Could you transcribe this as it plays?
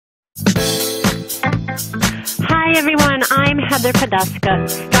Hi everyone, I'm Heather Poduska,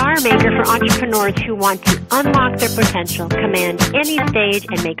 star maker for entrepreneurs who want to unlock their potential, command any stage,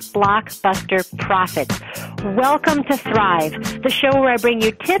 and make blockbuster profits. Welcome to Thrive, the show where I bring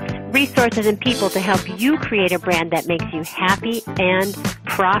you tips, resources, and people to help you create a brand that makes you happy and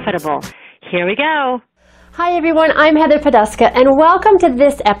profitable. Here we go. Hi everyone, I'm Heather Poduska, and welcome to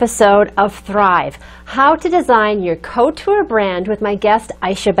this episode of Thrive, How to Design Your Couture Brand with my guest,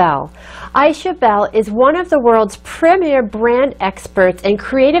 Aisha Bell. Aisha Bell is one of the world's premier brand experts and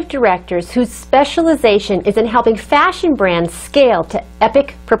creative directors whose specialization is in helping fashion brands scale to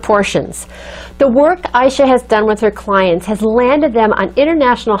epic proportions. The work Aisha has done with her clients has landed them on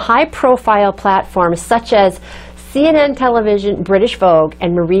international high-profile platforms such as CNN Television, British Vogue,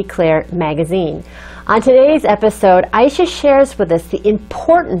 and Marie Claire magazine. On today's episode, Aisha shares with us the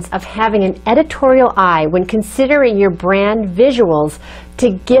importance of having an editorial eye when considering your brand visuals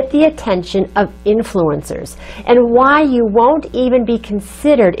to get the attention of influencers, and why you won't even be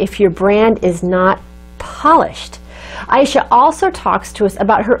considered if your brand is not polished. Aisha also talks to us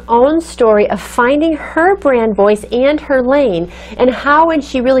about her own story of finding her brand voice and her lane, and how when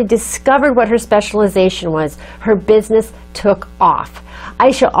she really discovered what her specialization was, her business took off.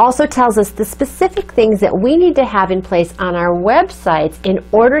 Aisha also tells us the specific things that we need to have in place on our websites in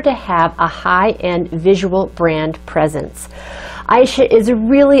order to have a high-end visual brand presence. Aisha is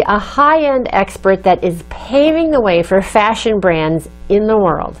really a high-end expert that is paving the way for fashion brands in the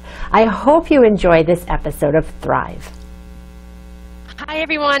world. I hope you enjoy this episode of Thrive. Hi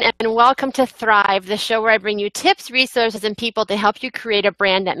everyone, and welcome to Thrive, the show where I bring you tips, resources, and people to help you create a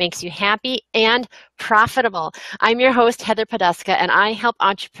brand that makes you happy and profitable. I'm your host, Heather Poduska, and I help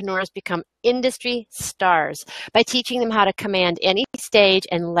entrepreneurs become industry stars by teaching them how to command any stage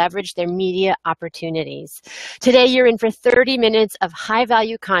and leverage their media opportunities. Today, you're in for 30 minutes of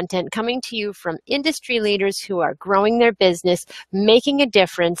high-value content coming to you from industry leaders who are growing their business, making a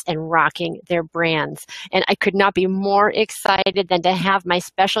difference, and rocking their brands. And I could not be more excited than to have my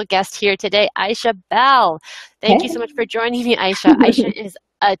special guest here today, Aisha Bell. Thank you so much for joining me, Aisha. Aisha is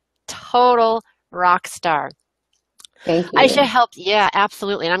a total rock star. Thank you. Aisha helped, yeah,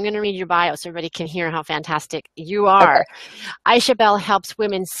 absolutely. And I'm going to read your bio so everybody can hear how fantastic you are. Okay. Aisha Bell helps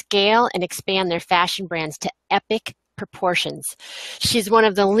women scale and expand their fashion brands to epic proportions. She's one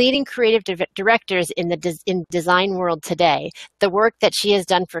of the leading creative directors in the design world today. The work that she has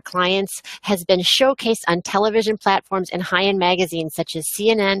done for clients has been showcased on television platforms and high-end magazines such as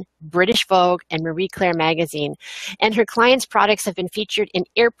CNN, British Vogue, and Marie Claire magazine. And her clients' products have been featured in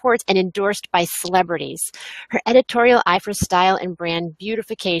airports and endorsed by celebrities. Her editorial eye for style and brand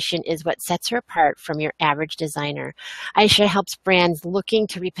beautification is what sets her apart from your average designer. Aisha helps brands looking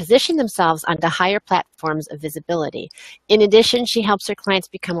to reposition themselves onto higher platforms of visibility. In addition, she helps her clients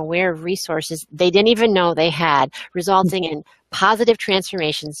become aware of resources they didn't even know they had, resulting in positive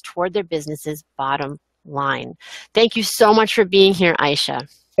transformations toward their business's bottom line. Thank you so much for being here, Aisha.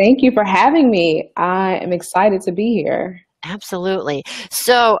 Thank you for having me. I am excited to be here. Absolutely.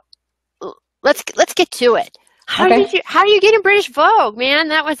 So let's get to it. How are you getting British Vogue, man?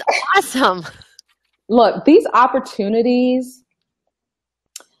 That was awesome. Look, these opportunities,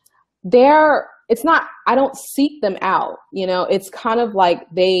 I don't seek them out. You know, it's kind of like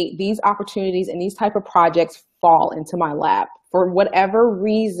these opportunities and these type of projects fall into my lap. For whatever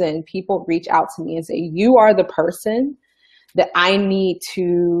reason, people reach out to me and say, you are the person that I need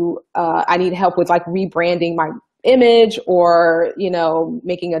help with, like rebranding my image or, you know,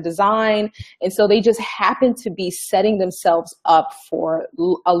 making a design. And so they just happen to be setting themselves up for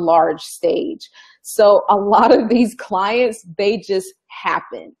a large stage. So a lot of these clients, they just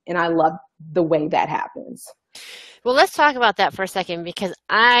happen. And I love the way that happens. Well, let's talk about that for a second, because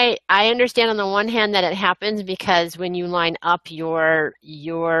I understand on the one hand that it happens because when you line up your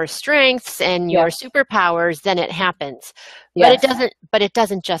strengths and your superpowers, then it happens. Yes. But it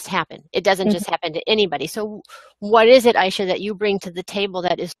doesn't just happen. It doesn't just happen to anybody. So what is it, Aisha, that you bring to the table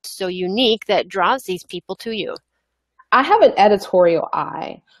that is so unique that draws these people to you? I have an editorial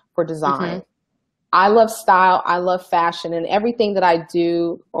eye for design. I love style, I love fashion, and everything that I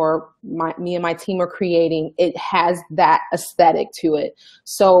do or me and my team are creating, it has that aesthetic to it.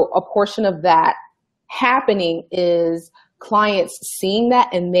 So a portion of that happening is clients seeing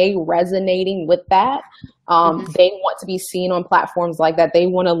that and they resonating with that. They want to be seen on platforms like that. They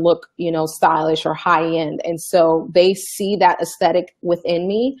want to look, you know, stylish or high end. And so they see that aesthetic within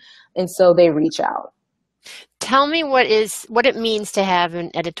me. And so they reach out. Tell me what it means to have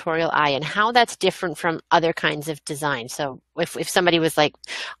an editorial eye and how that's different from other kinds of design. So if somebody was like,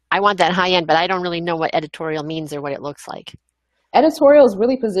 I want that high end, but I don't really know what editorial means or what it looks like. Editorial is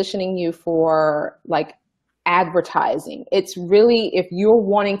really positioning you for like advertising. It's really, if you're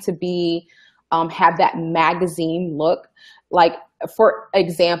wanting to be, have that magazine look, like for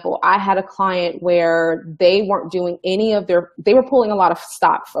example, I had a client where they weren't doing any of they were pulling a lot of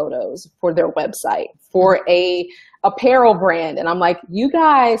stock photos for their website for a apparel brand. And I'm like, you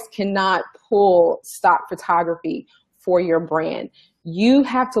guys cannot pull stock photography for your brand. You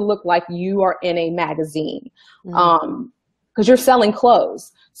have to look like you are in a magazine. Because you're selling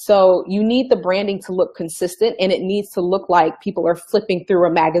clothes. So you need the branding to look consistent, and it needs to look like people are flipping through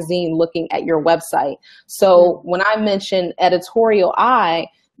a magazine looking at your website. So when I mention editorial eye,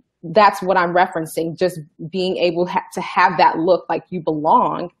 that's what I'm referencing, just being able to have that look like you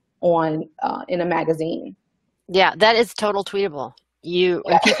belong on in a magazine. Yeah, that is total tweetable.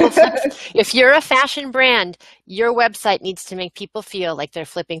 When people if you're a fashion brand, your website needs to make people feel like they're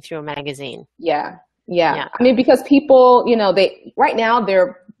flipping through a magazine. Yeah. I mean, because people, right now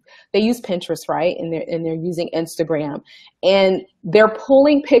they use Pinterest, right? And they're using Instagram, and they're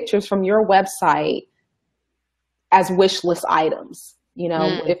pulling pictures from your website as wish list items.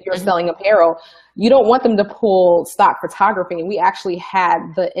 If you're selling apparel, you don't want them to pull stock photography. And we actually had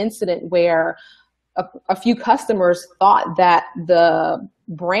the incident where a few customers thought that the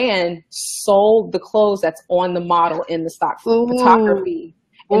brand sold the clothes that's on the model in the stock photography.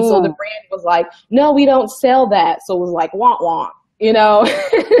 And so the brand was like, no, we don't sell that. So it was like, womp womp,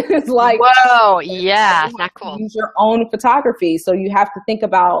 it's like, whoa, yeah, not cool. Use your own photography. So you have to think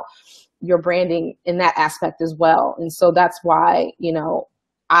about your branding in that aspect as well. And so that's why,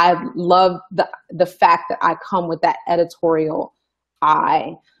 I love the fact that I come with that editorial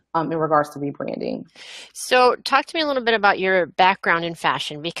eye in regards to rebranding. So talk to me a little bit about your background in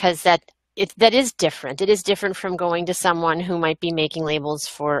fashion, because that is different. It is different from going to someone who might be making labels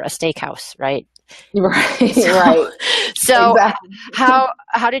for a steakhouse, right? Right, right. So exactly.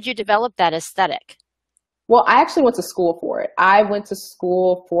 How did you develop that aesthetic? Well, I actually went to school for it. I went to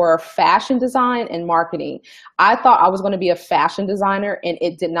school for fashion design and marketing. I thought I was going to be a fashion designer, and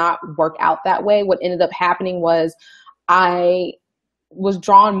it did not work out that way. What ended up happening was I was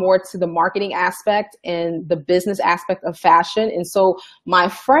drawn more to the marketing aspect and the business aspect of fashion. And so my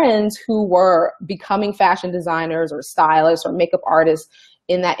friends who were becoming fashion designers or stylists or makeup artists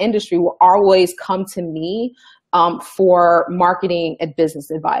in that industry will always come to me for marketing and business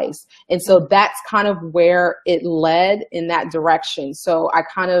advice. And so that's kind of where it led in that direction. So I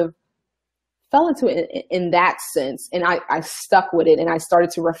kind of fell into it in that sense, and I stuck with it, and I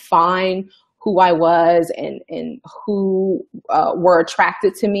started to refine who I was and who were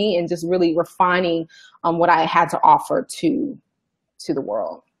attracted to me, and just really refining what I had to offer to the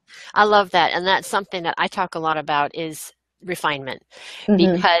world. I love that. And that's something that I talk a lot about is refinement,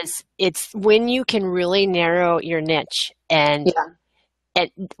 because it's when you can really narrow your niche and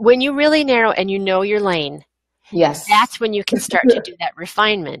when you really narrow and your lane, that's when you can start to do that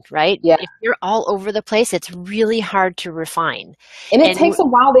refinement, right? If you're all over the place, it's really hard to refine. And it takes a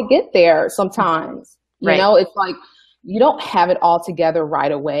while to get there sometimes. You know, it's like you don't have it all together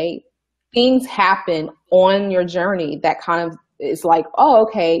right away. Things happen on your journey that kind of is like, oh,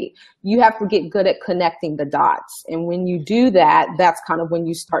 okay, you have to get good at connecting the dots. And when you do that, that's kind of when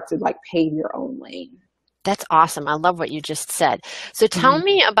you start to like pave your own lane. That's awesome. I love what you just said. So tell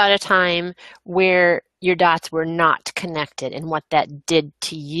me about a time where your dots were not connected and what that did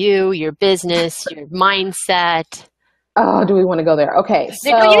to you, your business, your mindset. Oh, do we want to go there? Okay. So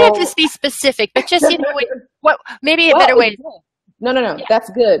you don't have to be specific, but just, maybe a better way. No. Yeah. That's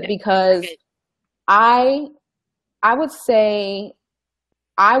good, because I would say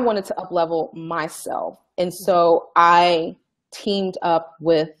I wanted to up-level myself. And so I teamed up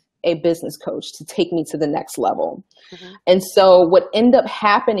with a business coach to take me to the next level. And so what ended up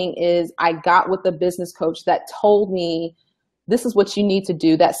happening is I got with a business coach that told me, this is what you need to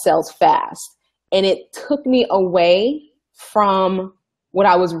do that sells fast. And it took me away from what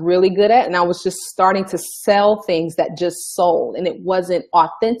I was really good at. And I was just starting to sell things that just sold, and it wasn't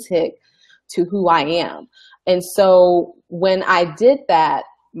authentic to who I am. And so when I did that,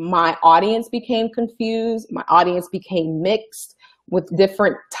 my audience became confused. My audience became mixed with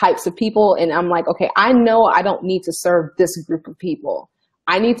different types of people. And I'm like, okay, I know I don't need to serve this group of people.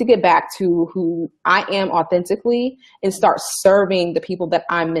 I need to get back to who I am authentically and start serving the people that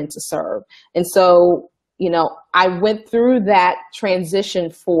I'm meant to serve. And so, I went through that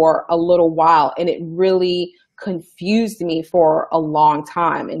transition for a little while, and it really confused me for a long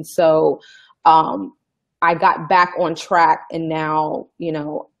time. And so I got back on track, and now,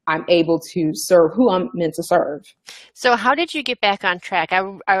 I'm able to serve who I'm meant to serve. So how did you get back on track? I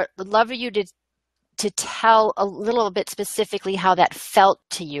would love for you to to tell a little bit specifically how that felt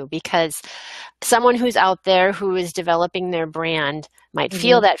to you, because someone who's out there who is developing their brand might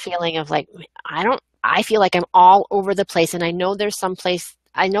feel Mhm. that feeling of like, I feel like I'm all over the place, and I know there's some place,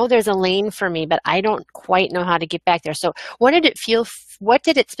 I know there's a lane for me, but I don't quite know how to get back there. So what did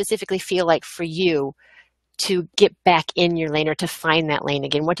it specifically feel like for you to get back in your lane or to find that lane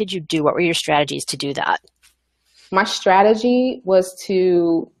again? What did you do? What were your strategies to do that? My strategy was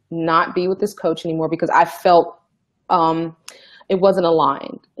to not be with this coach anymore because I felt um, it wasn't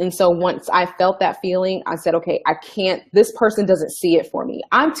aligned. And so once I felt that feeling, I said, okay, I can't, this person doesn't see it for me.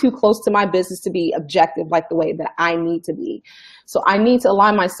 I'm too close to my business to be objective like the way that I need to be. So I need to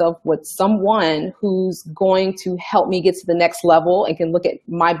align myself with someone who's going to help me get to the next level and can look at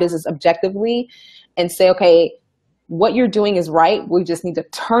my business objectively and say, okay, what you're doing is right. We just need to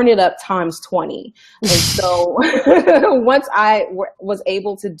turn it up times 20. And so once I was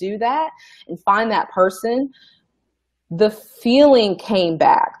able to do that and find that person, the feeling came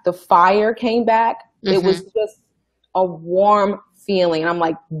back. The fire came back. It was just a warm feeling. And I'm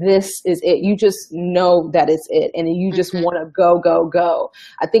like, this is it. You just know that it's it. And you just want to go, go, go.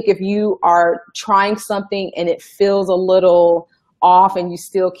 I think if you are trying something and it feels a little off and you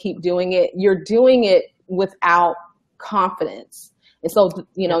still keep doing it, you're doing it without confidence. And so,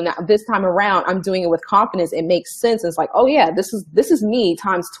 you know, now this time around, I'm doing it with confidence. It makes sense. It's like, oh yeah, this is me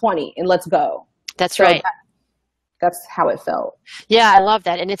times 20 and let's go. That's right. That's how it felt. Yeah, I love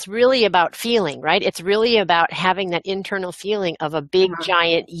that. And it's really about feeling, right? It's really about having that internal feeling of a big,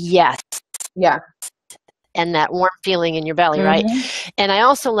 giant yes. Yeah. And that warm feeling in your belly, right? And I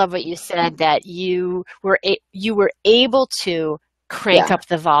also love what you said, that you were able to crank up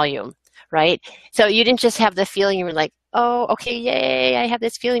the volume, right? So you didn't just have the feeling, you were like, oh, okay, yay, I have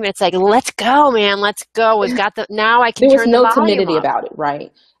this feeling. But it's like, let's go, man, let's go. We've got now I can turn the volume up. There was no timidity about it,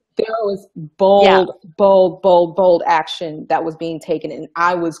 right? There was bold action that was being taken, and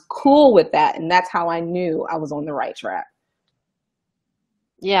I was cool with that, and that's how I knew I was on the right track.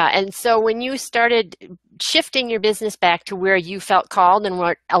 Yeah, and so when you started shifting your business back to where you felt called and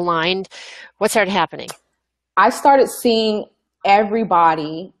were aligned, what started happening? I started seeing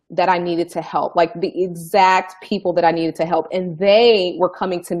everybody that I needed to help, like the exact people that I needed to help, and they were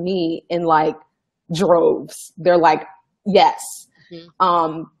coming to me in like droves. They're like, yes.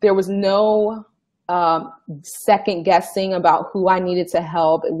 There was no second guessing about who I needed to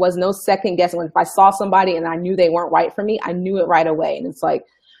help. It was no second guessing. Like if I saw somebody and I knew they weren't right for me, I knew it right away. And it's like,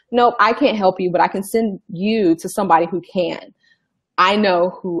 nope, I can't help you, but I can send you to somebody who can. I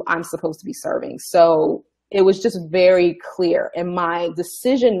know who I'm supposed to be serving. So it was just very clear. And my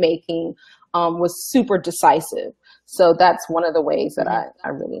decision making was super decisive. So that's one of the ways that I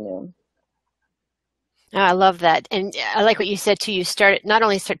really knew. Oh, I love that. And I like what you said too. You started, not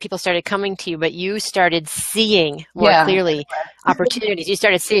only people started coming to you, but you started seeing more clearly opportunities. You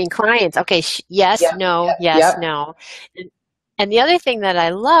started seeing clients. Okay, yes, no, yes, no. And the other thing that I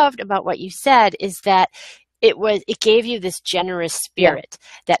loved about what you said is that it gave you this generous spirit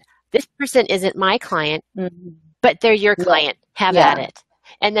that this person isn't my client, but they're your client. Have at it.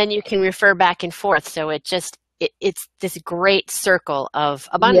 And then you can refer back and forth. So it's this great circle of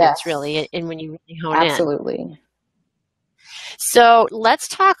abundance, really, and when you really hone in. Absolutely. So let's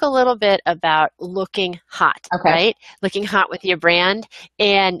talk a little bit about looking hot, right? Looking hot with your brand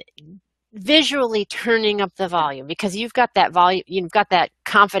and visually turning up the volume, because you've got that volume, you've got that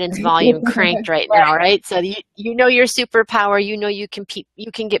confidence volume cranked right now, right? So you know your superpower, you know you can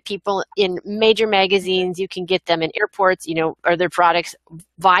get people in major magazines, you can get them in airports, you know, are their products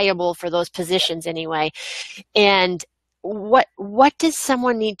viable for those positions anyway? And what does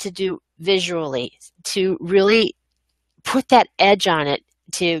someone need to do visually to really put that edge on it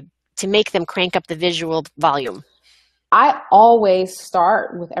to make them crank up the visual volume? I always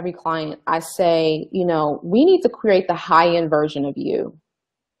start with every client. I say, you know, we need to create the high-end version of you.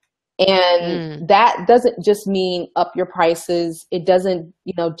 And that doesn't just mean up your prices. It doesn't,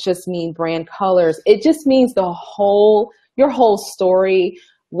 you know, just mean brand colors. It just means your whole story,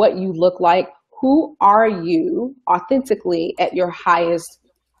 what you look like. Who are you authentically at your highest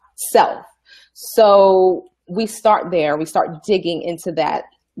self? So we start there. We start digging into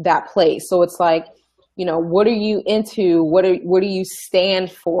that place. So it's like, you know, what are you into? What do you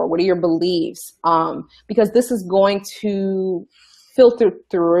stand for? What are your beliefs? Because this is going to filter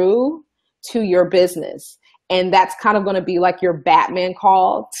through to your business. And that's kind of going to be like your Batman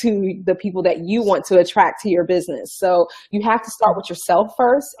call to the people that you want to attract to your business. So you have to start with yourself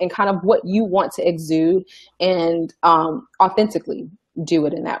first and kind of what you want to exude and authentically do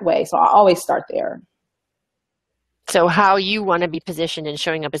it in that way. So I always start there. So how you want to be positioned and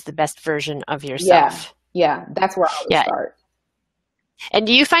showing up as the best version of Yeah, yourself. yeah, that's where I would Yeah. start. And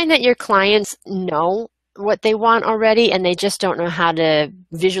do you find that your clients know what they want already and they just don't know how to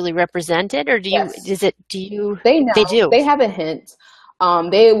visually represent it? Or Yes. They they know. do? They have a hint.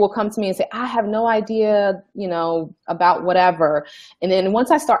 They will come to me and say, I have no idea, about whatever. And then once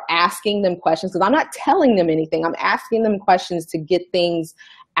I start asking them questions, because I'm not telling them anything, I'm asking them questions to get things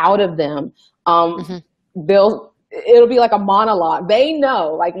out of them. Hmm. It'll be like a monologue. They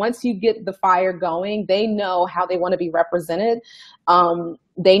know, like once you get the fire going, they know how they want to be represented.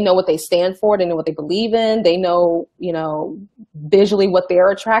 They know what they stand for. They know what they believe in. They know, visually what they're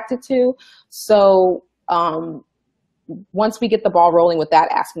attracted to. So, once we get the ball rolling with that,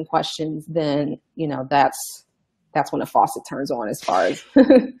 asking questions, then that's when the faucet turns on as far as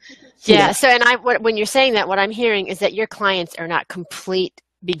Yeah. So, and when you're saying that, what I'm hearing is that your clients are not complete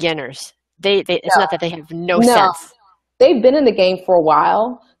beginners. It's not that they have no no, sense. they've been in the game for a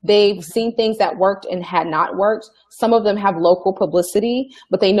while. They've seen things that worked and had not worked. Some of them have local publicity,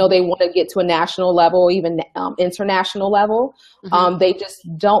 but they know they want to get to a national level, even international level. Hmm. They just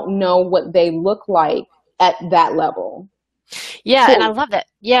don't know what they look like at that level. Yeah, and I Fully. love that.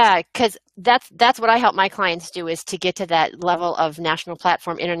 Yeah, because that's what I help my clients do is to get to that level of national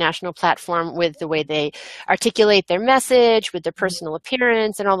platform, international platform with the way they articulate their message, with their personal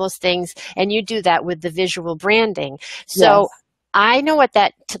appearance and all those things. And you do that with the visual branding. So Yes. I know what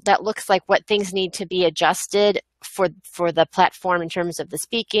that looks like, what things need to be adjusted for the platform in terms of the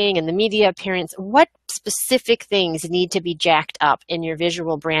speaking and the media appearance. What specific things need to be jacked up in your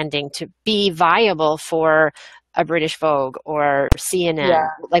visual branding to be viable for a British Vogue or CNN? Yeah.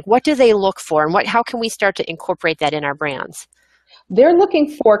 Like, what do they look for, and how can we start to incorporate that in our brands? They're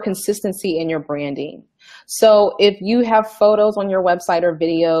looking for consistency in your branding. So if you have photos on your website or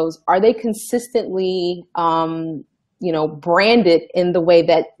videos, are they consistently, branded in the way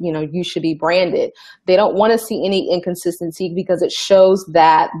that, you should be branded? They don't want to see any inconsistency because it shows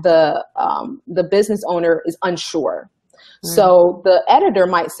that the business owner is unsure. Mm. So the editor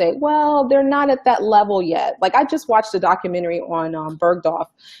might say, well, they're not at that level yet. Like I just watched a documentary on Bergdorf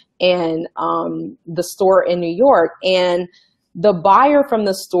and the store in New York, and the buyer from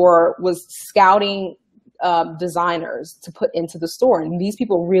the store was scouting designers to put into the store. And these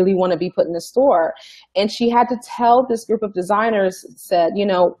people really want to be put in the store. And she had to tell this group of designers, said,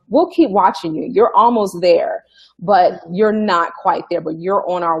 we'll keep watching you. You're almost there, but you're not quite there, but you're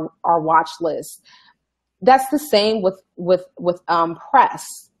on our watch list. That's the same with press.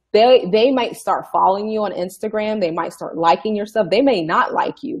 They might start following you on Instagram. They might start liking your stuff. They may not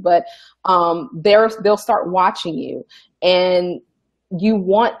like you, but they'll start watching you. And you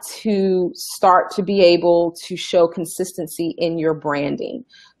want to start to be able to show consistency in your branding.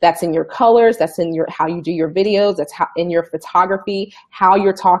 That's in your colors. That's in how you do your videos. That's in your photography, how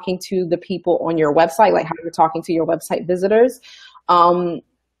you're talking to the people on your website, like how you're talking to your website visitors. And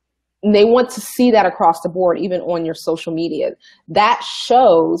they want to see that across the board, even on your social media. That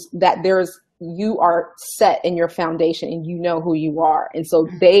shows that you are set in your foundation and you know who you are. And so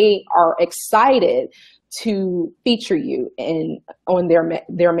they are excited to feature you on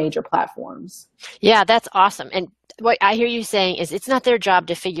their major platforms. Yeah, that's awesome. And what I hear you saying is it's not their job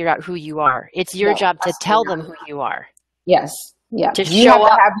to figure out who you are. It's your No, job to tell absolutely them not. who you are, Yes. Yeah. to You have show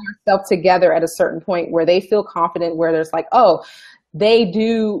to up. have yourself together at a certain point where they feel confident, where there's like, oh, they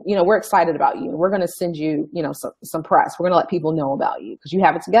do, we're excited about you. We're going to send you, some press. We're going to let people know about you because you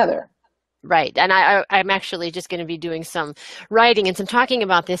have it together. Right. And I'm actually just going to be doing some writing and some talking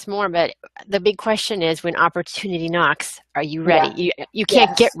about this more. But the big question is, when opportunity knocks, are you ready? Yeah. You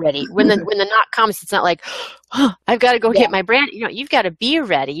can't get Yes. ready. When the knock comes, it's not like, oh, I've got to go Yeah. hit my brand. You've got to be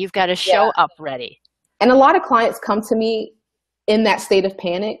ready. You've got to Yeah. show up ready. And a lot of clients come to me in that state of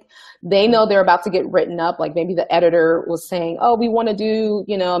panic. They know they're about to get written up. Like maybe the editor was saying, oh, we want to do,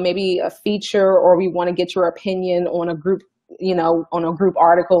 maybe a feature, or we want to get your opinion on a group, on a group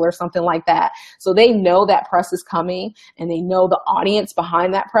article or something like that. So they know that press is coming and they know the audience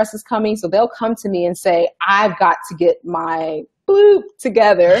behind that press is coming. So they'll come to me and say, I've got to get my bloop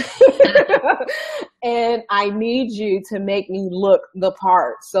together and I need you to make me look the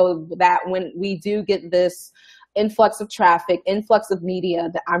part so that when we do get this influx of traffic, influx of media,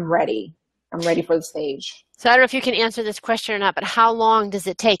 that I'm ready. I'm ready for the stage. So I don't know if you can answer this question or not, but how long does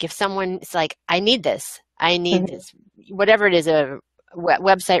it take if someone is like, I need this, whatever it is, a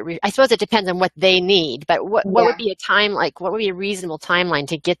website, I suppose it depends on what they need, but what would be a time, like what would be a reasonable timeline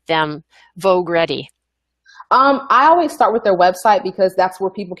to get them Vogue ready? I always start with their website because that's where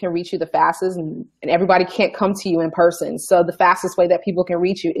people can reach you the fastest, and everybody can't come to you in person. So the fastest way that people can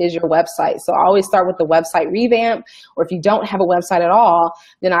reach you is your website. So I always start with the website revamp, or if you don't have a website at all,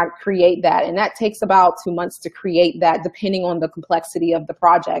 then I create that. And that takes about 2 months to create that, depending on the complexity of the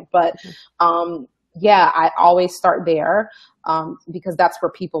project. But yeah, I always start there because that's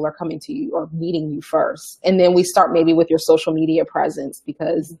where people are coming to you or meeting you first. And then we start maybe with your social media presence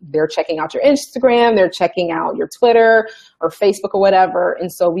because they're checking out your Instagram, they're checking out your Twitter or Facebook or whatever.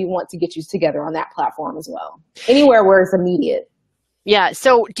 And so we want to get you together on that platform as well. Anywhere where it's immediate. Yeah.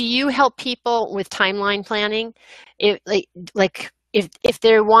 So do you help people with timeline planning? If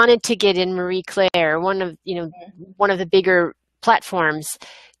they wanted to get in Marie Claire, one of the bigger platforms,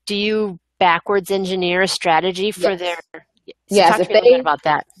 do you backwards engineer a strategy for their yes, talk to me a little bit about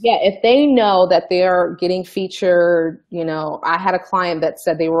that. Yeah, if they know that they're getting featured, I had a client that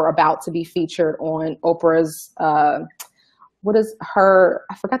said they were about to be featured on Oprah's what is her,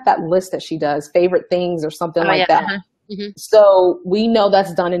 I forgot that list that she does, favorite things or something like that. Mm-hmm. So we know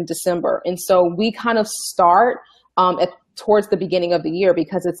that's done in December. And so we kind of start towards the beginning of the year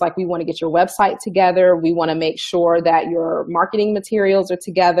because it's like we want to get your website together. We want to make sure that your marketing materials are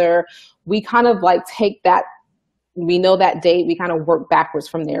together. We kind of like take that, we know that date, we kind of work backwards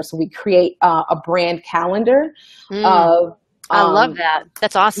from there. So we create a brand calendar of I love that.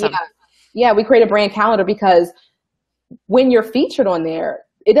 That's awesome. Yeah, we create a brand calendar because when you're featured on there,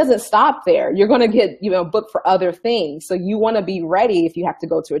 it doesn't stop there. You're going to get, booked for other things. So you want to be ready if you have to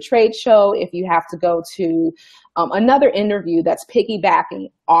go to a trade show, if you have to go to another interview that's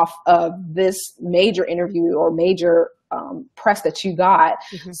piggybacking off of this major interview or major press that you got.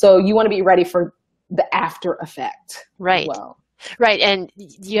 Mm-hmm. So you want to be ready for the after effect. Right. As well. Right. And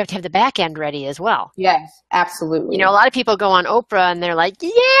you have to have the back end ready as well. Yes, absolutely. A lot of people go on Oprah and they're like,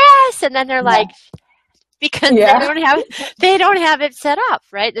 yes. And then they're like, because they don't have it set up,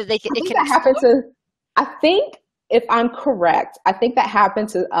 right? I think if I'm correct, I think that happened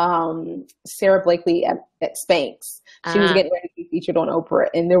to Sarah Blakely at Spanx. She was getting ready to be featured on Oprah,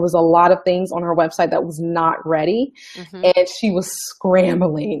 and there was a lot of things on her website that was not ready, and she was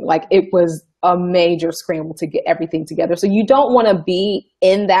scrambling. Like, it was a major scramble to get everything together. So you don't want to be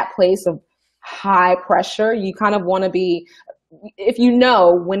in that place of high pressure. You kind of want to be, if you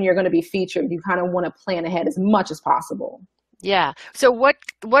know when you're going to be featured, you kind of want to plan ahead as much as possible. Yeah. So what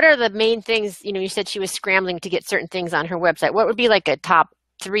are the main things, you said she was scrambling to get certain things on her website. What would be like a top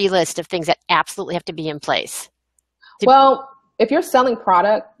 3 list of things that absolutely have to be in place? Well, if you're selling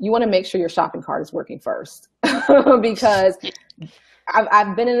product, you want to make sure your shopping cart is working first because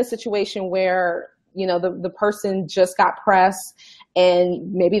I've been in a situation where, the person just got pressed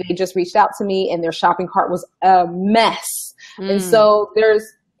and maybe they just reached out to me and their shopping cart was a mess. And so there's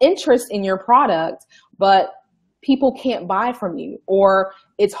interest in your product, but people can't buy from you, or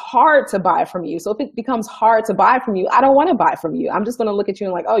it's hard to buy from you. So if it becomes hard to buy from you, I don't want to buy from you. I'm just going to look at you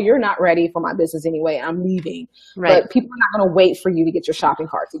and like, oh, you're not ready for my business anyway. I'm leaving. Right. But people are not going to wait for you to get your shopping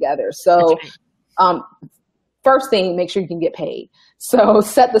cart together. So first thing, make sure you can get paid. So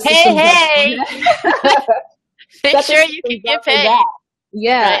set the system. Make sure you can get paid.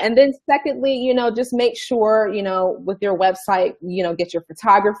 Yeah. Right. And then secondly, just make sure, with your website, get your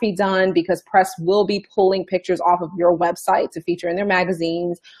photography done because press will be pulling pictures off of your website to feature in their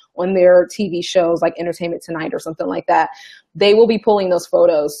magazines, on their TV shows like Entertainment Tonight or something like that. They will be pulling those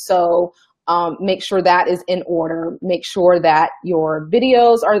photos. So make sure that is in order. Make sure that your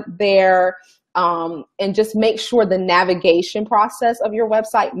videos are there. And just make sure the navigation process of your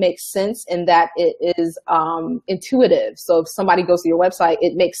website makes sense and that it is intuitive. So if somebody goes to your website,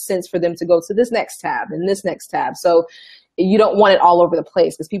 it makes sense for them to go to this next tab and this next tab. So you don't want it all over the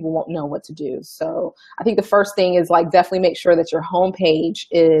place because people won't know what to do. So I think the first thing is like definitely make sure that your homepage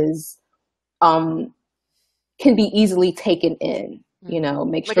is can be easily taken in.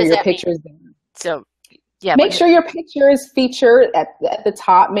 Make sure your pictures. So. Yeah, make sure your picture is featured at the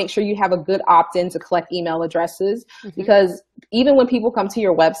top. Make sure you have a good opt-in to collect email addresses because even when people come to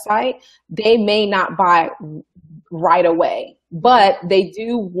your website, they may not buy right away, but they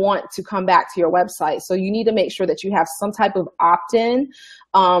do want to come back to your website. So you need to make sure that you have some type of opt-in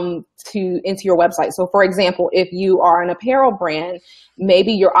into your website. So for example, if you are an apparel brand,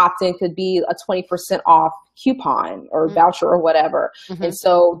 maybe your opt-in could be a 20% off coupon or voucher or whatever. And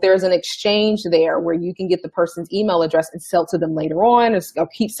so there's an exchange there where you can get the person's email address and sell to them later on, or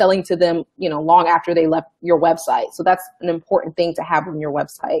keep selling to them, long after they left your website. So that's an important thing to have on your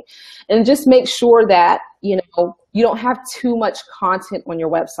website. And just make sure that, you don't have too much content on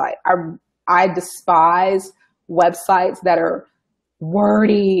your website. I despise websites that are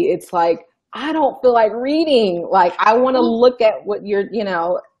wordy. It's like I don't feel like reading. Like, I want to look at what you're,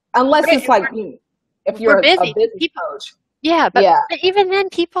 unless it's like, if We're you're a busy. business coach. Yeah, but Yeah. even then,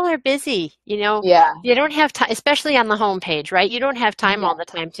 people are busy. Yeah. You don't have time, especially on the homepage, right? You don't have time Yeah. all the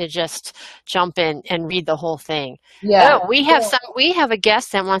time to just jump in and read the whole thing. Yeah. Oh, we have a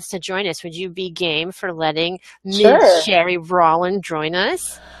guest that wants to join us. Would you be game for letting Ms. Sure. Sherry Rawlin join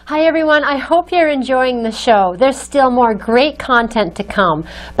us? Hi, everyone. I hope you're enjoying the show. There's still more great content to come,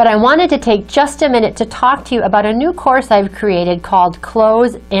 but I wanted to take just a minute to talk to you about a new course I've created called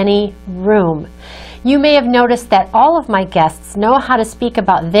Close Any Room. You may have noticed that all of my guests know how to speak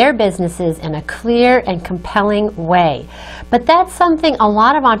about their businesses in a clear and compelling way. But that's something a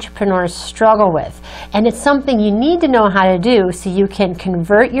lot of entrepreneurs struggle with, and it's something you need to know how to do so you can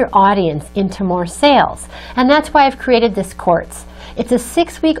convert your audience into more sales. And that's why I've created this course. It's a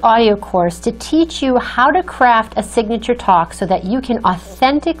 6-week audio course to teach you how to craft a signature talk so that you can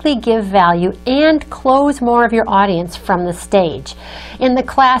authentically give value and close more of your audience from the stage. In the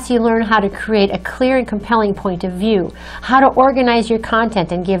class, you learn how to create a clear and compelling point of view, how to organize your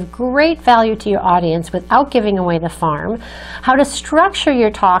content and give great value to your audience without giving away the farm, how to structure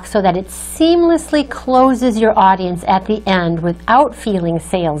your talk so that it seamlessly closes your audience at the end without feeling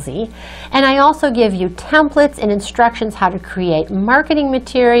salesy. And I also give you templates and instructions how to create marketing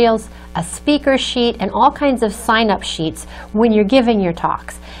materials, a speaker sheet, and all kinds of sign-up sheets when you're giving your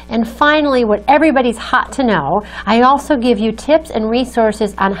talks. And finally, what everybody's hot to know, I also give you tips and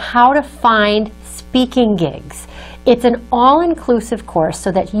resources on how to find speaking gigs. It's an all-inclusive course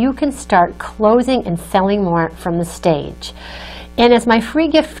so that you can start closing and selling more from the stage. And as my free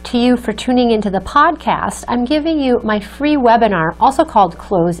gift to you for tuning into the podcast, I'm giving you my free webinar, also called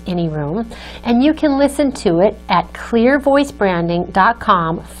Close Any Room, and you can listen to it at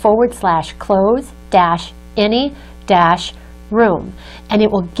clearvoicebranding.com/close-any-room. And it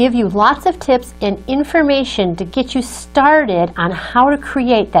will give you lots of tips and information to get you started on how to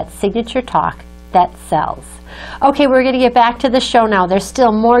create that signature talk that sells. Okay, we're going to get back to the show now. There's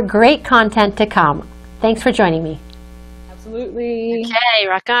still more great content to come. Thanks for joining me. Absolutely. Okay,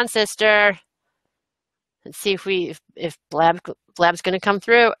 rock on, sister. Let's see if Blab's going to come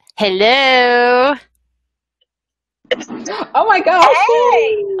through. Hello. Oh my gosh.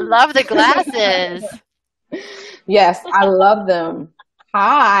 Hey. Love the glasses. Yes, I love them.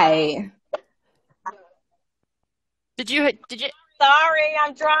 Hi. Did you? Sorry,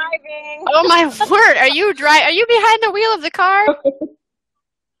 I'm driving. Oh my word! Are you behind the wheel of the car?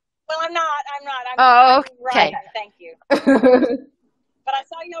 Well, I'm not. Oh, Right. okay. Thank you. But I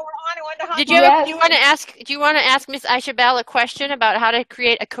saw you were on. I wanted to hop Do on. you want to ask Miss Aisha Bell a question about how to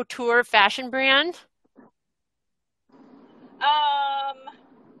create a couture fashion brand?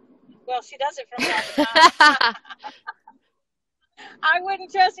 Well, she does it from time to time. I wouldn't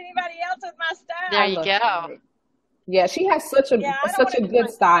trust anybody else with my style. There you go. Yeah, she has such a good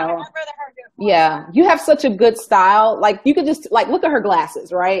style. I'd rather her do it. Yeah, you have such a good style. Like, you could just look at her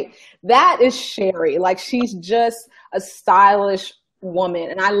glasses, right? That is Sherry. Like, she's just a stylish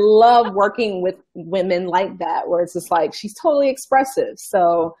woman, and I love working with women like that, where it's just like she's totally expressive.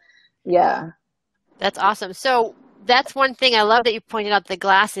 So, yeah, that's awesome. So that's one thing I love that you pointed out the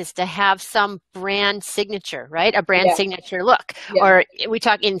glasses, to have some brand signature, right? A brand signature look. Yeah. Or we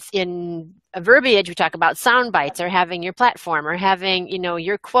talk in a verbiage, we talk about sound bites, or having your platform, or having,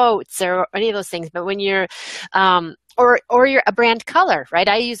 your quotes, or any of those things. But when you're, or you're a brand color, right?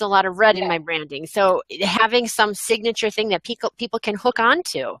 I use a lot of red in my branding. So having some signature thing that people can hook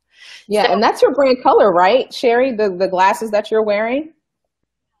onto. Yeah, so, and that's your brand color, right, Sherry? The glasses that you're wearing?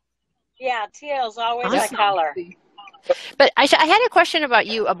 Yeah, teal's always a color. But I had a question about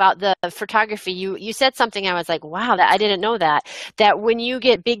you, about the photography. You said something, I was like, wow, I didn't know that when you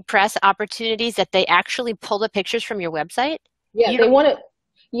get big press opportunities, that they actually pull the pictures from your website? Yeah, they want to.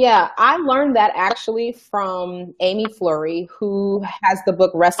 Yeah, I learned that actually from Amy Fleury, who has the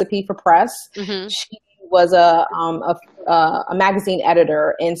book Recipe for Press. Mm-hmm. She was a magazine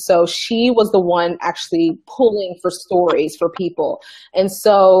editor, and so she was the one actually pulling for stories for people. And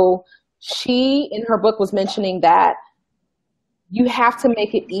so she, in her book, was mentioning that you have to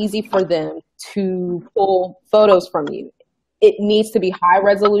make it easy for them to pull photos from you. It needs to be high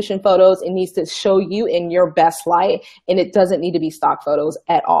resolution photos. It needs to show you in your best light, and it doesn't need to be stock photos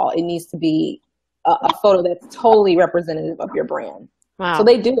at all. It needs to be a photo that's totally representative of your brand. Wow. So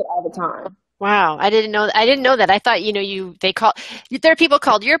they do it all the time. Wow, I didn't know. I didn't know that. I thought, there are people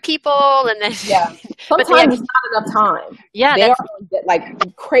called your people, and then Yeah. but they Sometimes have, it's not enough time. yeah, They are that's on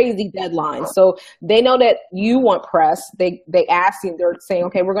like crazy deadlines. So they know that you want press. They ask you, they're saying,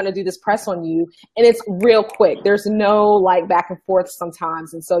 okay, we're going to do this press on you. And it's real quick. There's no like back and forth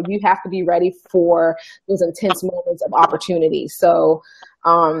sometimes. And so you have to be ready for those intense moments of opportunity. So,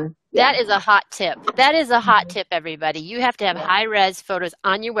 yeah. that is a hot tip. That is a hot tip, everybody. You have to have high res photos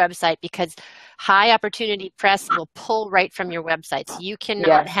on your website because high opportunity press will pull right from your website. So you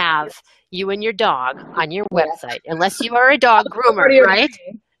cannot Yes. have you and your dog on your Yeah. website unless you are a dog groomer, Part of your right?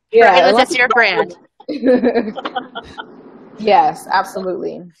 brand. Yeah. Right, unless Unless that's your brand. Yes,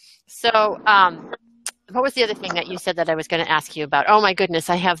 absolutely. So, what was the other thing that you said that I was going to ask you about? Oh my goodness,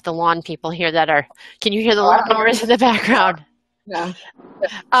 I have the lawn people here can you hear the lawnmowers in the background? Yeah.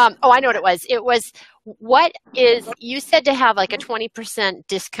 Oh, I know what it was. You said to have like a 20%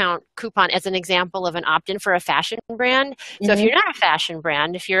 discount coupon as an example of an opt-in for a fashion brand. So if you're not a fashion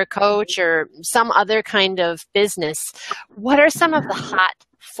brand, if you're a coach or some other kind of business, what are some of the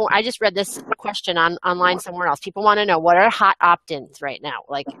I just read this question online somewhere else. People want to know, what are hot opt-ins right now?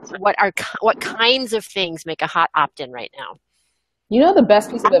 Like what kinds of things make a hot opt-in right now? You know, the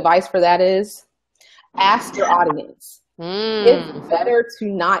best piece of advice for that is ask your audience. It's better to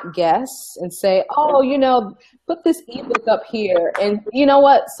not guess and say, oh, put this ebook up here. And you know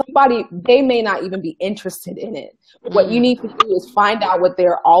what? They may not even be interested in it. What you need to do is find out what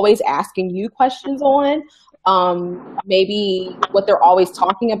they're always asking you questions on. Maybe what they're always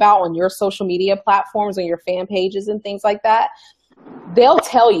talking about on your social media platforms, on your fan pages and things like that. They'll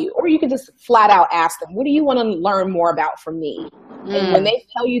tell you, or you can just flat out ask them, what do you want to learn more about from me? And when they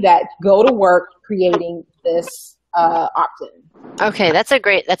tell you that, go to work creating this opt-in. Okay, that's a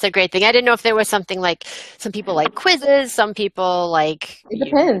great thing. I didn't know if there was something like some people like quizzes, some people like it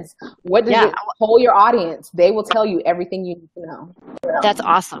depends. What does it poll your audience? They will tell you everything you need to know. That's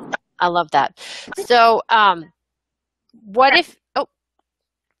awesome. I love that. So, what if? Oh,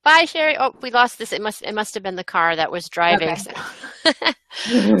 bye, Sherry. Oh, we lost this. It must have been the car that was driving. Okay.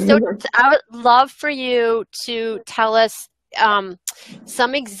 So I would love for you to tell us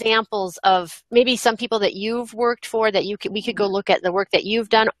some examples of maybe some people that you've worked for that we could go look at the work that you've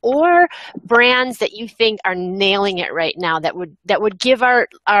done, or brands that you think are nailing it right now that would give our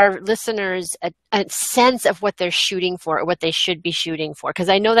listeners a sense of what they're shooting for or what they should be shooting for. Because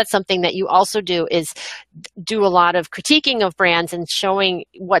I know that's something that you also do, is do a lot of critiquing of brands and showing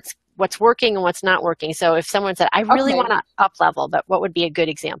what's working and what's not working. So if someone said, I really want to up level, but what would be a good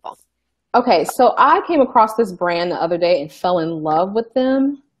example? Okay, so I came across this brand the other day and fell in love with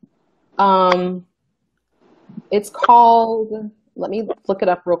them. It's called, let me look it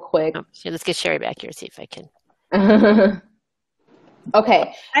up real quick. Oh, so let's get Sherry back here, see if I can.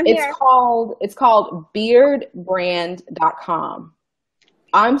 Okay, it's called beardbrand.com.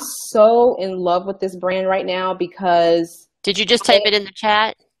 I'm so in love with this brand right now because... Did you just type it in the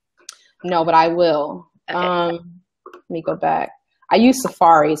chat? No, but I will. Okay. Let me go back. I use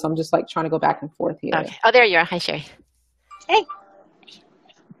Safari, so I'm just like trying to go back and forth here. Okay. Oh, there you are. Hi, Sherry. Hey.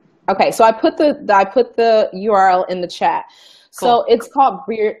 Okay, so I put the URL in the chat. Cool. So it's called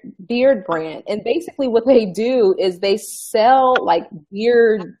Beard Brand, and basically what they do is they sell like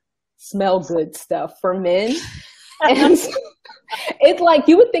beard smell good stuff for men. And it's like,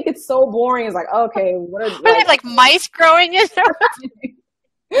 you would think it's so boring. It's like, okay, what are like mice growing in there?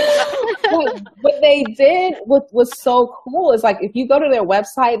 What they did, what was so cool is like, if you go to their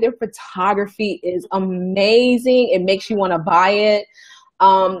website, their photography is amazing. It makes you want to buy it.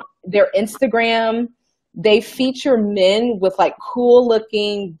 Their Instagram, they feature men with like cool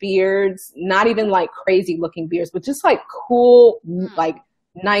looking beards, not even like crazy looking beards, but just like cool, like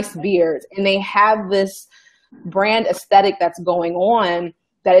nice beards. And they have this brand aesthetic that's going on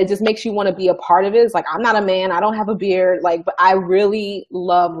that it just makes you want to be a part of it. It's like, I'm not a man, I don't have a beard, like, but I really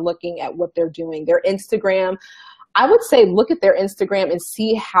love looking at what they're doing. Their Instagram, I would say look at their Instagram and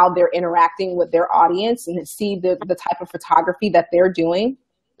see how they're interacting with their audience and see the type of photography that they're doing.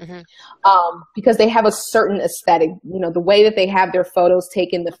 Because they have a certain aesthetic, the way that they have their photos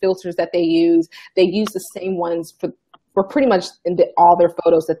taken, the filters that they use the same ones for pretty much all their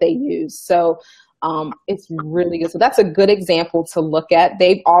photos that they use. So it's really good. So that's a good example to look at.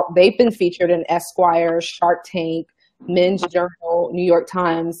 They've been featured in Esquire, Shark Tank, Men's Journal, New York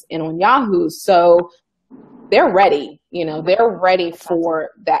Times, and on Yahoo. So they're ready. They're ready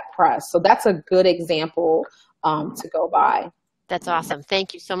for that press. So that's a good example to go by. That's awesome.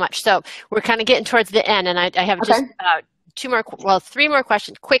 Thank you so much. So we're kind of getting towards the end, and I have just three more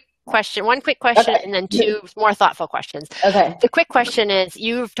questions, quick one quick question, Okay. and then two more thoughtful questions. Okay. The quick question is,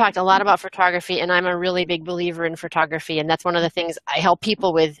 you've talked a lot about photography, and I'm a really big believer in photography, and that's one of the things I help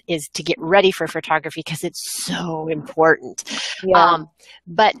people with is to get ready for photography because it's so important. Yeah.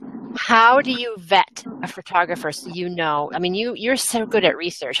 But how do you vet a photographer so you know? I mean, you're so good at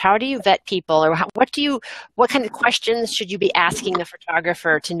research. How do you vet people, or what kind of questions should you be asking the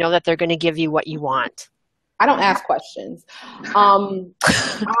photographer to know that they're going to give you what you want? I don't ask questions. No,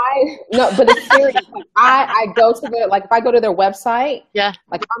 but it's serious. Like, I go to if I go to their website, Yeah.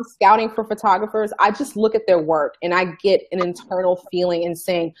 like if I'm scouting for photographers, I just look at their work and I get an internal feeling and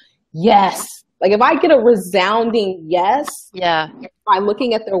saying, yes. Like if I get a resounding yes, Yeah. by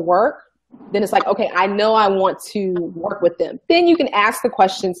looking at their work, then it's like, okay, I know I want to work with them. Then you can ask the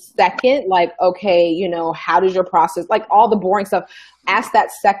question second, like, okay, you know, how does your process, like all the boring stuff, ask that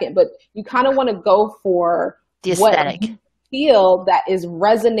second, but you kind of want to go for The what aesthetic. you feel that is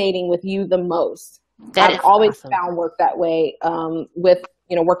resonating with you the most. That I've is always awesome. found work that way with,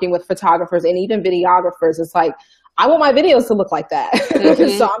 you know, working with photographers and even videographers. It's like, I want my videos to look like that.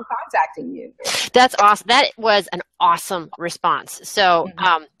 Mm-hmm. So I'm contacting you. That's awesome. That was an awesome response. So,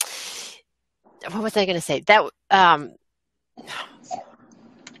 what was I going to say? That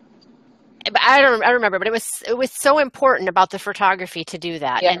I don't remember, but it was so important about the photography to do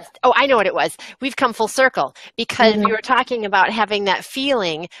that. Yeah. And I know what it was. We've come full circle because we were talking about having that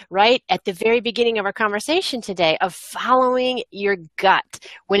feeling right at the very beginning of our conversation today of following your gut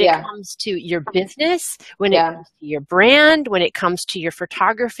when it comes to your business, when it comes to your brand, when it comes to your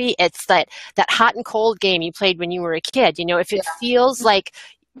photography. It's that hot and cold game you played when you were a kid. You know, if it feels like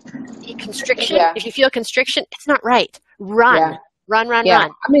constriction, if you feel constriction, it's not right. Run. Run.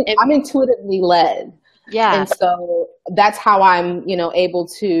 I'm intuitively led. Yeah. And so that's how I'm, you know, able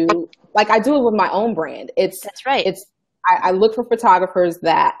to, like, I do it with my own brand. That's right. I look for photographers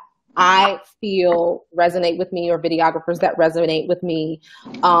that I feel resonate with me or videographers that resonate with me.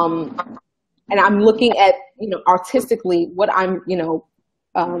 And I'm looking at, you know, artistically what I'm, you know,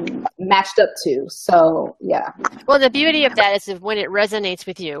 matched up to. So, yeah. Well, the beauty of that is when it resonates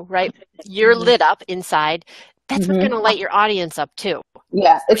with you, right? You're lit up inside. That's what's going to light your audience up too.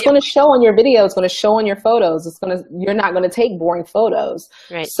 Yeah, it's going to show on your video. It's going to show on your photos. You're not going to take boring photos.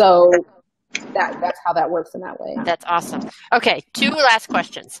 Right. So that's how that works in that way. That's awesome. Okay, two last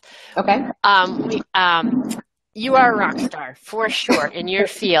questions. Okay. You are a rock star for sure in your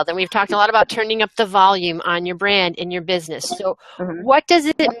field, and we've talked a lot about turning up the volume on your brand in your business. So, what does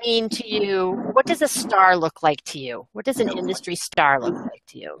it mean to you? What does a star look like to you? What does an industry star look like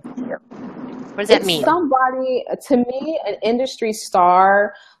to you? What does that mean? Somebody, to me, an industry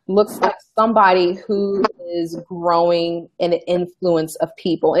star looks like somebody who is growing an influence of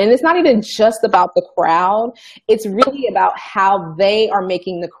people. And it's not even just about the crowd. It's really about how they are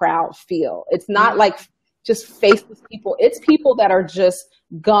making the crowd feel. It's not like just faceless people. It's people that are just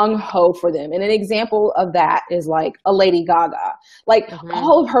gung-ho for them. And an example of that is like a Lady Gaga. Like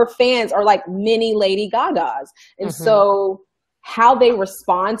all of her fans are like mini Lady Gagas. And so how they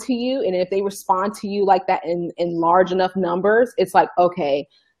respond to you, and if they respond to you like that in large enough numbers, it's like, okay,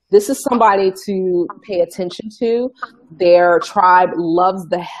 this is somebody to pay attention to. Their tribe loves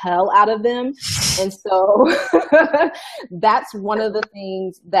the hell out of them. And so that's one of the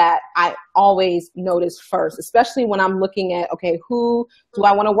things that I always notice first, especially when I'm looking at, okay, who do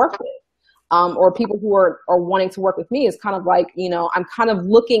I want to work with? Or people who are wanting to work with me. Is kind of like, you know, I'm kind of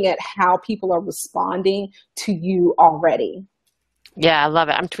looking at how people are responding to you already. Yeah, I love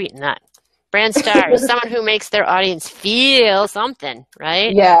it. I'm tweeting that. Brand star is someone who makes their audience feel something,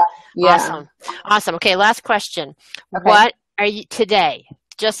 right? Yeah. Awesome. Okay, last question. Okay. What are you today?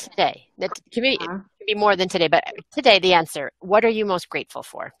 Just today. It can be more than today, but today the answer. What are you most grateful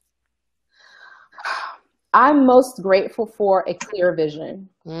for? I'm most grateful for a clear vision.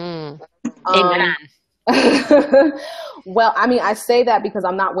 Amen. Well, I mean, I say that because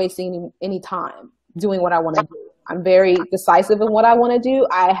I'm not wasting any time doing what I want to do. I'm very decisive in what I want to do.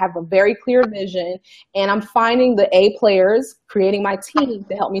 I have a very clear vision, and I'm finding the A players, creating my team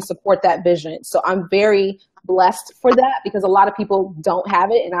to help me support that vision. So I'm very blessed for that because a lot of people don't have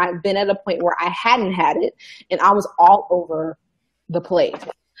it, and I've been at a point where I hadn't had it, and I was all over the place.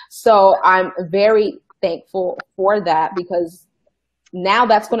 So I'm very thankful for that because now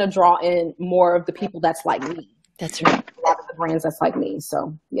that's going to draw in more of the people that's like me. That's right. A lot of the brands that's like me.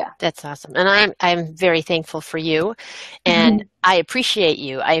 So yeah. That's awesome. And I'm very thankful for you. And I appreciate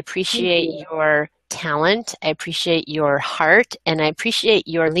you. I appreciate your talent. I appreciate your heart. And I appreciate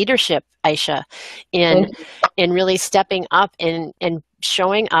your leadership, Aisha, in really stepping up and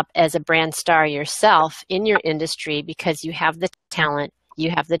showing up as a brand star yourself in your industry because you have the talent.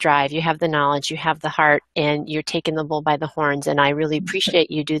 you have the drive, you have the knowledge, you have the heart, and you're taking the bull by the horns. And I really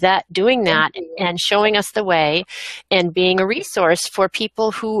appreciate you doing that and showing us the way and being a resource for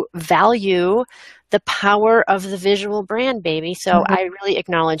people who value the power of the visual brand, baby. So I really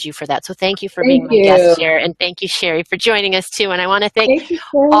acknowledge you for that. So thank you for being my guest here. And thank you, Sherry, for joining us too. And I want to thank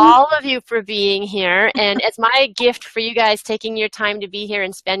all of you for being here. And as my gift for you guys taking your time to be here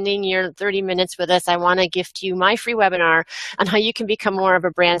and spending your 30 minutes with us, I want to gift you my free webinar on how you can become more of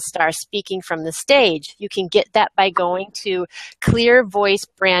a brand star speaking from the stage. You can get that by going to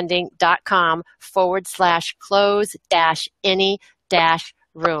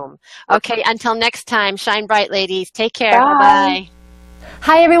clearvoicebranding.com/close-any-room. Okay, until next time, shine bright, ladies. Take care. Bye-bye.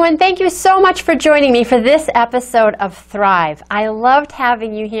 Hi, everyone. Thank you so much for joining me for this episode of Thrive. I loved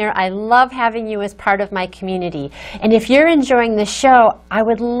having you here. I love having you as part of my community. And if you're enjoying the show, I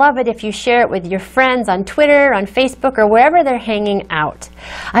would love it if you share it with your friends on Twitter, on Facebook, or wherever they're hanging out.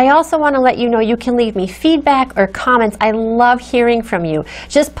 I also want to let you know you can leave me feedback or comments. I love hearing from you.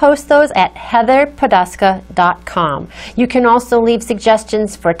 Just post those at heatherpoduska.com. You can also leave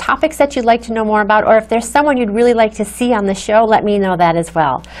suggestions for topics that you'd like to know more about, or if there's someone you'd really like to see on the show, let me know that as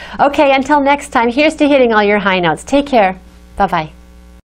well. Okay, until next time, here's to hitting all your high notes. Take care. Bye-bye.